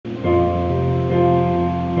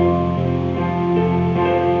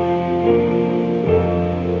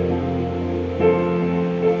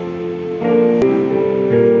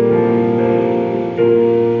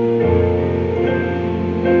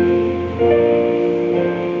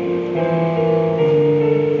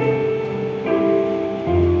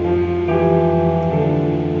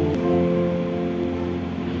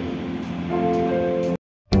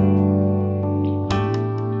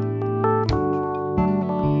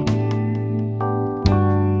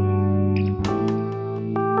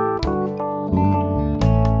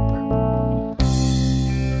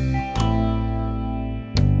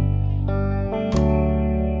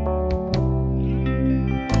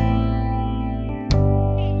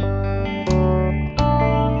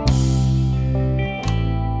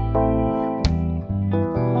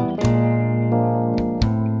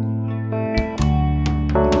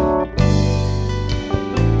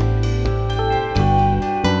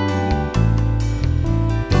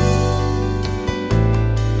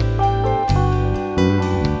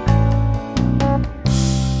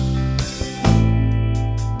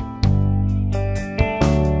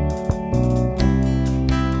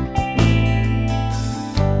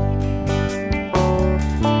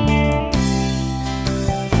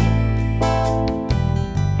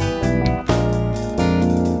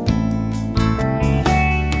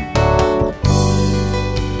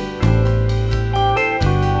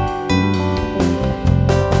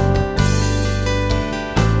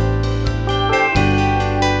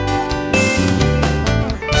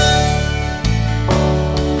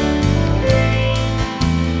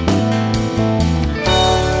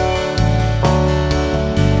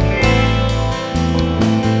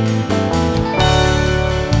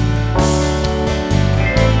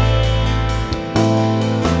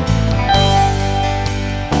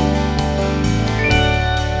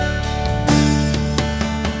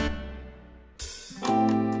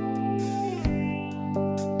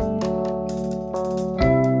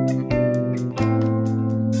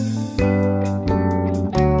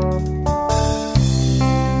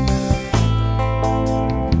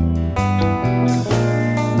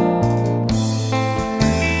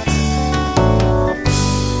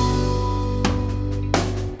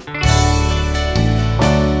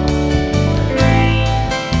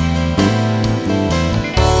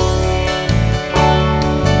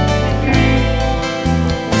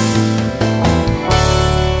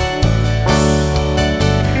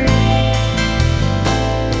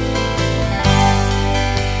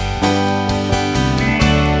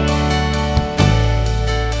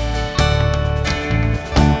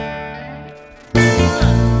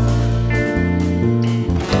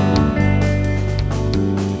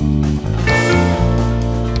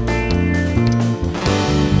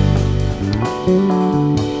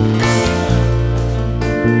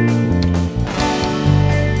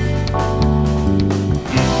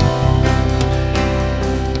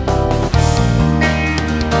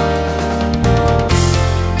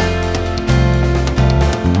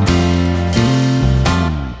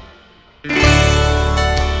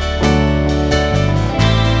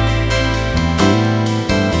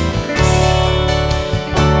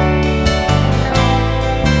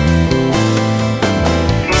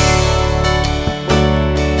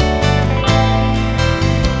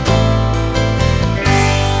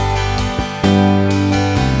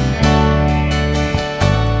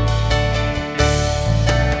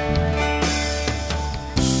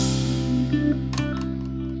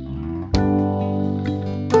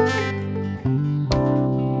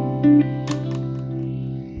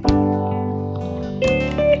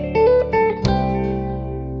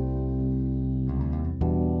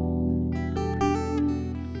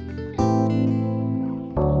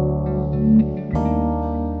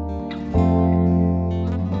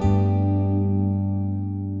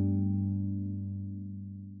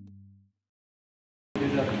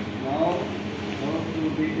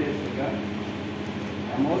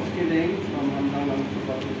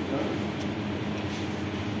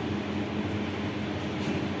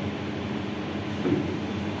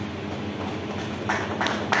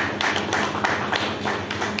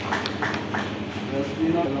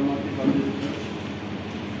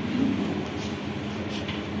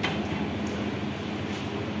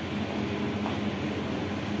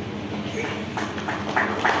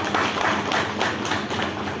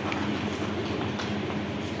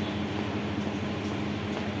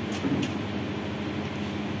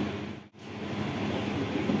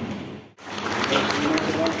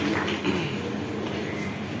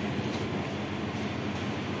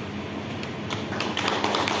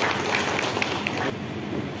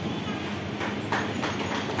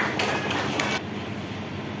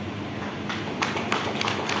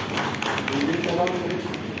And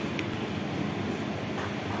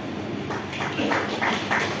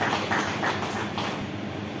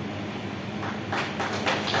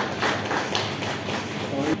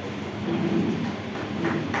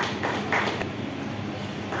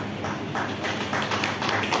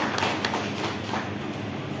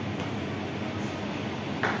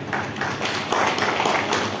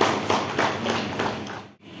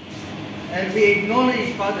we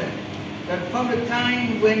acknowledge, Father, that from the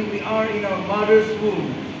time when we are in our mother's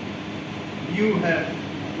womb, you have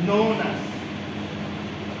known us,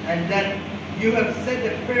 and that you have set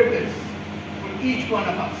a purpose for each one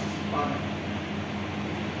of us, Father.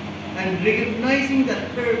 And recognizing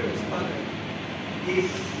that purpose, Father, these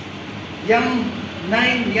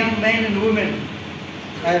 9 young men and women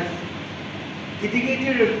have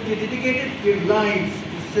dedicated their lives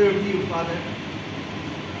to serve you, Father.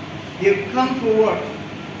 They have come forward.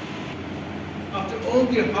 After all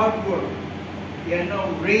their hard work, they are now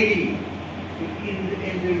ready to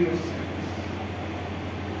enter your service.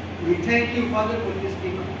 We thank you, Father, for this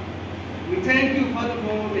people. We thank you, Father,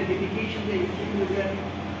 for the dedication that you give to them.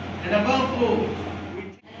 And above all,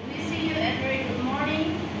 we see you a very good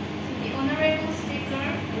morning to the Honorable Speaker,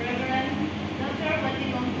 Reverend Dr.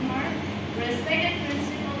 Batilong Kumar, respected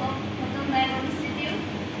Principal of Hutton Bible Institute,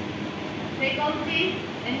 faculty,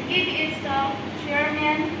 and KBA staff,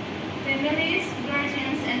 chairmen, families,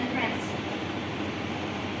 guardians, and friends.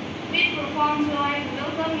 With profound joy, we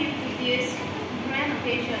welcome you to this grand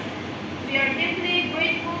occasion. We are deeply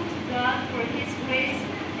grateful to God for His grace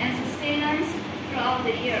and sustenance throughout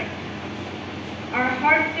the year. Our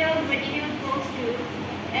heartfelt gratitude goes to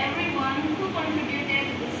everyone who contributed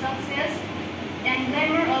to the success and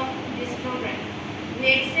glamour of this program. We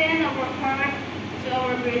extend our heart to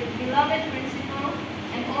our beloved principal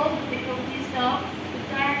and all the faculty staff who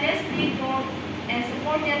tirelessly taught and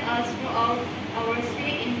supported us throughout our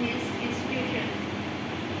stay in this institution.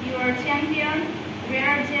 You are champion,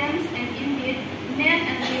 rare gems, and indeed men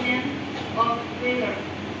and women of valor.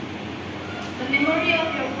 The memory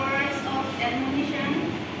of your words of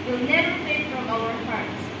admonition will never fade from our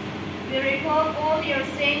hearts. We recall all your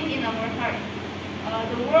saying in our heart.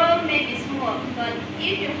 The world may be small, but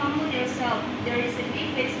if you humble yourself, there is a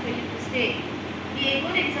big place for you to stay. Be a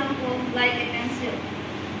good example, like a pencil.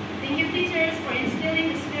 Thank you, teachers, for instilling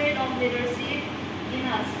the spirit of leadership in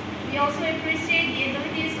us. We also appreciate the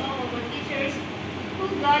abilities of our teachers, who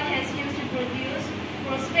God has used to produce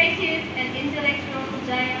prospective and intellectual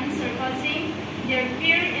giants surpassing their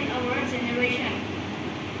peer in our generation.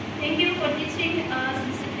 Thank you for teaching us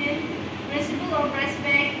discipline, principle of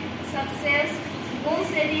respect, success, goal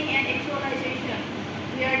setting, and actualization.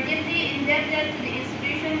 We are deeply indebted to the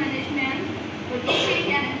institution management for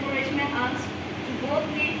teaching and encouragement us to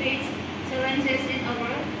boldly face challenges in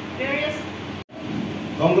our various.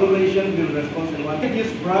 Congregation will respond in one. Thank you,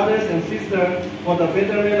 brothers and sisters, for the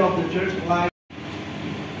betterment of the church life.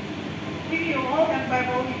 If you all have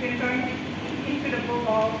Bible, you can turn into the book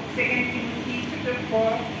of 2 Timothy chapter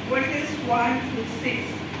 4, verses 1 to 6.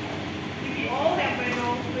 If you all have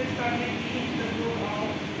Bible, please turn into the book of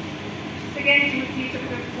 2 Timothy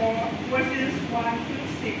chapter 4, verses 1 to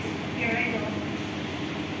 6. Here I go.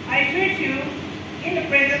 I urge you, in the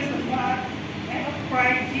presence of God and of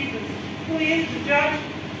Christ Jesus, who is the judge,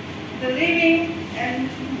 the living and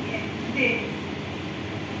the dead.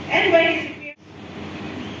 And by his appearance.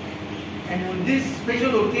 and on this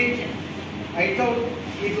special occasion, I thought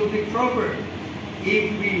it would be proper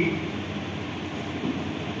if we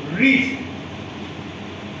read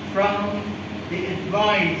from the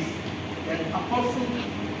advice that Apostle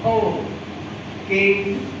Paul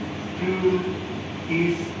gave to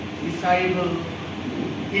his disciple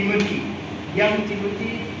Timothy, young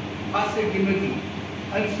Timothy, Pastor Timothy.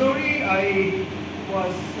 I'm sorry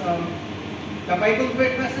the Bible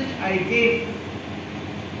passage I gave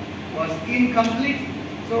was incomplete,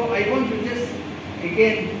 so I want to just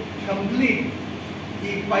again complete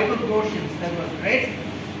the Bible portions that was read.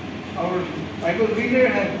 Our Bible reader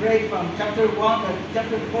has read from chapter 1 to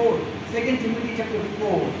chapter 4, 2 Timothy chapter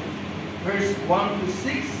 4, verse 1 to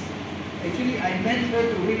 6. Actually, I meant her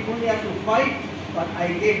to read only up to 5, but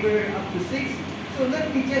I gave her up to 6. So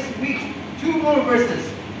let me just read 2 more verses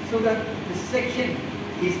so that the section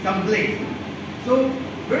is complete. So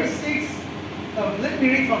verse 6, let me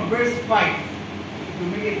read from verse 5 to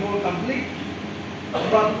make it more complete.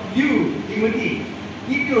 But you, Timothy,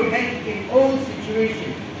 keep your head in all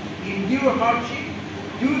situations, endure hardship,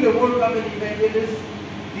 do the work of an evangelist,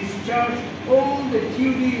 discharge all the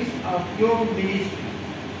duties of your ministry.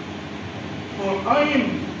 For I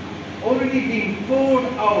am already being poured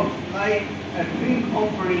out like a drink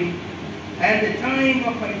offering, and the time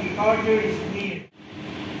of my departure is near.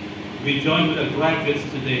 We join with the graduates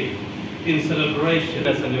today in celebration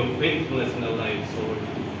of your faithfulness in our lives, Lord.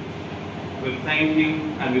 We thank you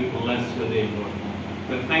and we bless your name, Lord.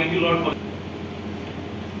 We thank you, Lord, for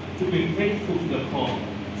to be faithful to the call,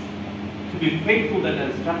 to be faithful to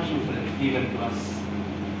the instructions that have given to us,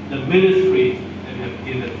 the ministry that you have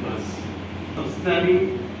given to us, of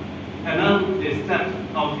study, and now they step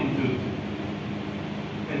out into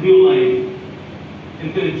a new life,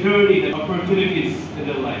 into a journey, the opportunities in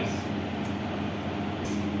their lives,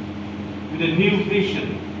 with a new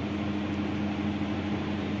vision.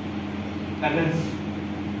 And as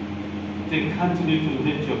they continue to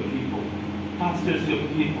lead your people, pastors your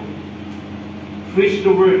people, preach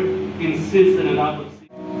the word in season and out of season.